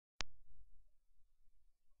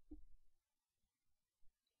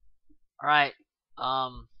Alright,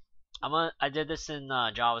 I did this in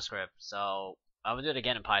JavaScript, so I'm gonna do it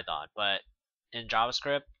again in Python, but in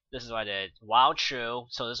JavaScript, this is what I did. While true,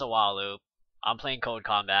 so this is a while loop. I'm playing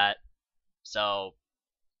Codecombat, so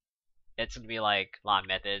it's gonna be like a lot of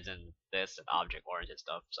methods and this and object-oriented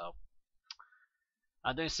stuff, so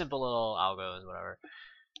I'm doing simple little algos, whatever.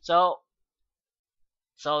 So,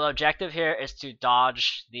 so the objective here is to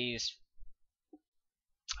dodge these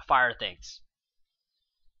fire things.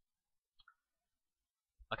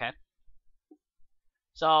 Okay?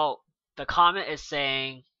 So the comment is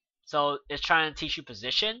saying, so it's trying to teach you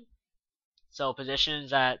position. So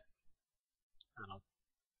positions at, I don't know,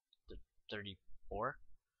 34.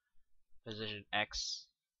 Position X,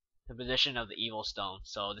 the position of the evil stone.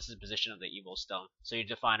 So this is the position of the evil stone. So you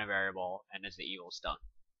define a variable and it's the evil stone.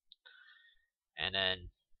 And then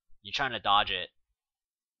you're trying to dodge it.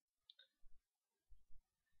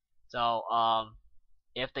 So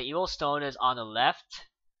if the evil stone is on the left,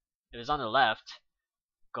 if it's on the left,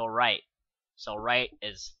 go right. So right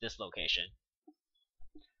is this location.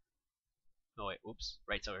 No wait, oops,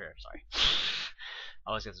 right's over here, sorry.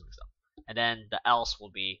 I always get this mixed up. And then the else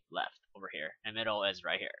will be left over here, and middle is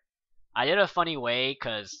right here. I did a funny way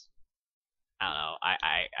because I don't know,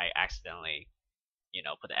 I accidentally,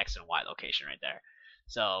 put the X and Y location right there.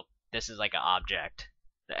 So this is like an object.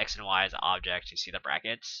 The X and Y is an object. You see the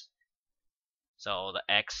brackets. So the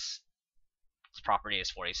X property is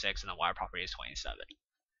 46 and the Y property is 27.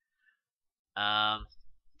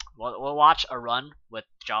 We'll watch a run with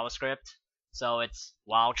JavaScript. So it's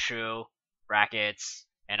while true, brackets,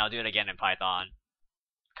 and I'll do it again in Python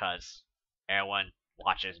because everyone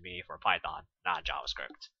watches me for Python, not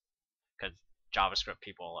JavaScript. Because JavaScript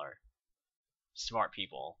people are smart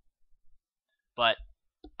people, but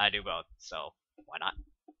I do both, so why not?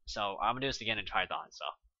 So I'm gonna do this again in Python. So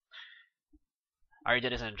I already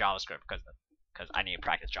did this in JavaScript because I need to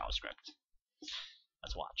practice JavaScript.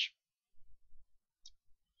 Let's watch.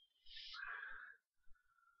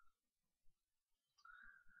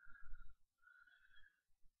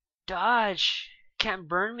 Dodge! Can't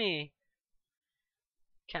burn me!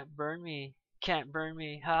 Can't burn me! Can't burn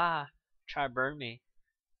me! Ha! Try to burn me.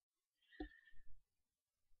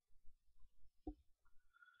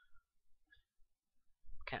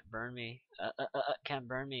 Can't burn me. Can't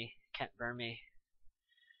burn me. Can't burn me.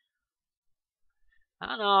 I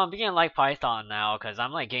don't know, I'm beginning to like Python now because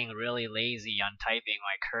I'm like getting really lazy on typing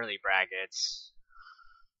like curly brackets.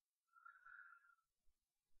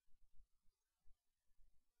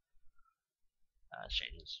 Let's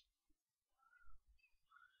change this.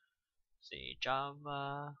 See,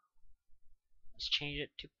 Java. Let's change it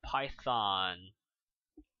to Python.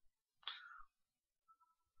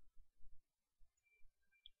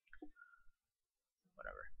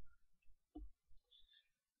 Whatever.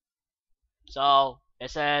 So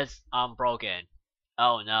it says I'm broken.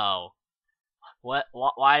 Oh no.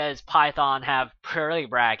 Why does Python have curly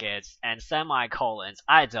brackets and semicolons?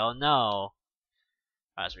 I don't know.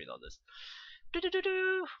 Let's reload this.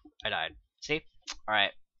 I died. See?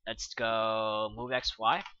 Alright. Let's go move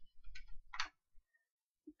XY.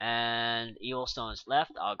 And evil stone is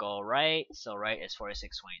left. I'll go right. So right is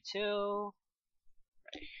 4622.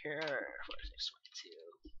 Right here, 4622.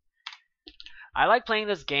 I like playing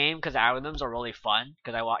this game because algorithms are really fun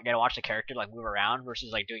because I get to watch the character like move around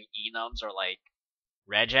versus like doing enums or like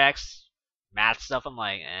regex math stuff. I'm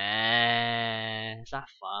like, it's not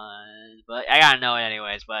fun, but I gotta know it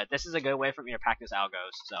anyways. But this is a good way for me to practice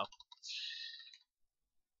algos. So,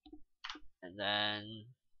 and then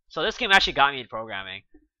so this game actually got me into programming.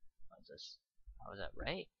 What's this? How was that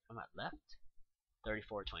right? I'm at left.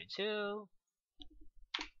 3422.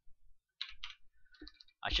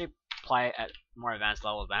 I should play at more advanced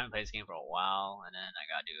levels, but I haven't played this game for a while. And then I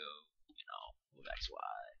gotta do, move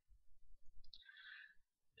XY.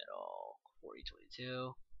 Middle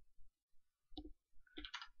 4022.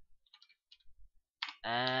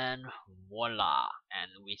 And voila!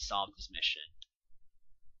 And we solved this mission.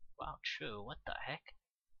 Wow, true. What the heck?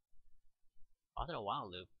 Why did a while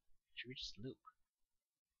loop? Should we just loop?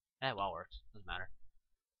 While works. Doesn't matter.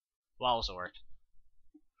 While also worked.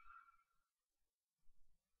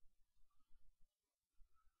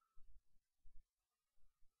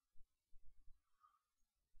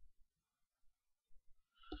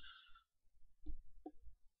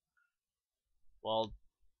 Well,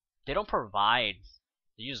 they don't provide.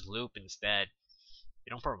 They use loop instead. They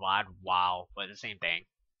don't provide while, but it's the same thing.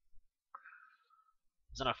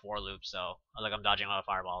 It's not a for loop, so like I'm dodging a lot of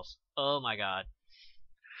fireballs. Oh my god.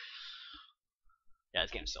 Yeah,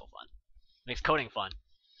 this game's so fun. Makes coding fun.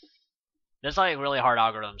 There's like really hard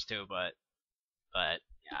algorithms too, but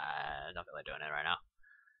yeah. I don't feel like doing it right now.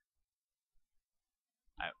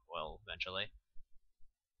 I will eventually.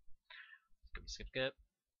 Skip.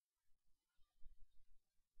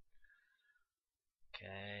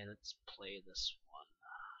 Okay, let's play this one.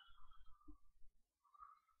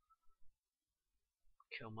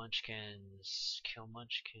 Kill Munchkins.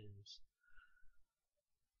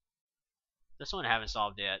 This one I haven't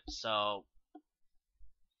solved yet, so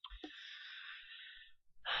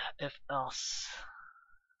if else.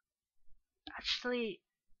 Actually,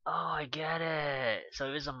 oh, I get it. So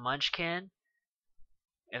if it's a Munchkin,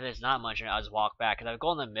 if it's not Munchkin, I'll just walk back. Cause if I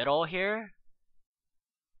go in the middle here,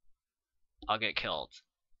 I'll get killed.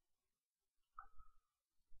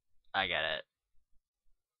 I get it.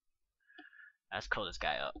 Let's call this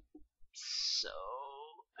guy up. So,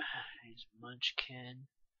 he's Munchkin.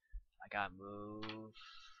 I got move.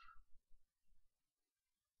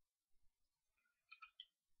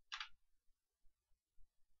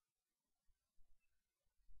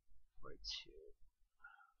 $42,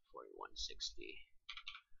 $41.60.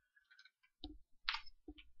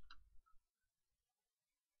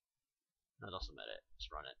 No, don't submit it.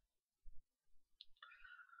 Just run it.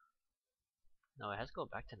 No, it has to go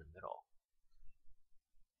back to the middle.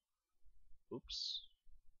 Oops.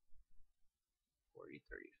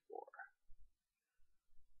 40.34.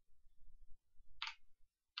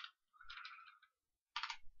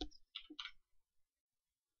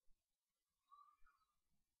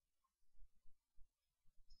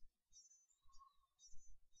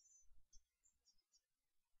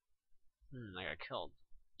 I got killed.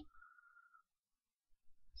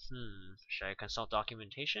 Should I consult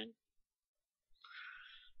documentation?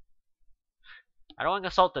 I don't want to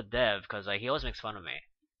consult the dev because like he always makes fun of me.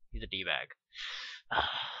 He's a d-bag.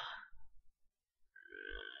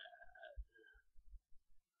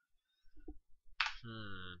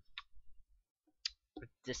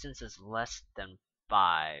 Distance is less than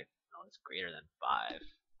 5. No, it's greater than 5.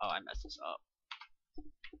 Oh, I messed this up.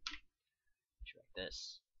 Should write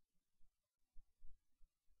this.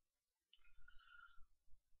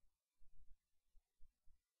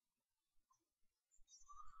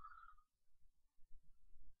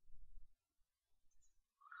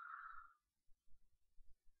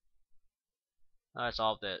 Oh, I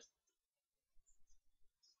solved it.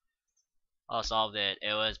 Oh, I solved it.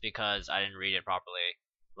 It was because I didn't read it properly.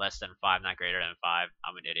 Less than 5, not greater than 5.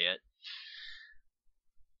 I'm an idiot.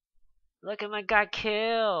 Look at my guy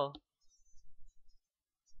kill.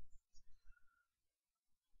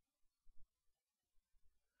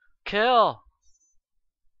 Kill.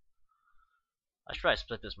 I should probably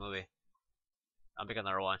split this movie. I'll pick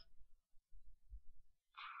another one.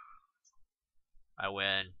 I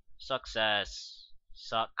win. Success.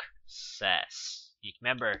 Success.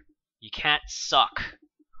 Remember, you can't suck.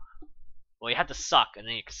 Well, you have to suck and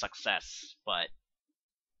then you can success. But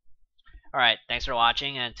alright, thanks for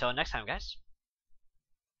watching and until next time, guys.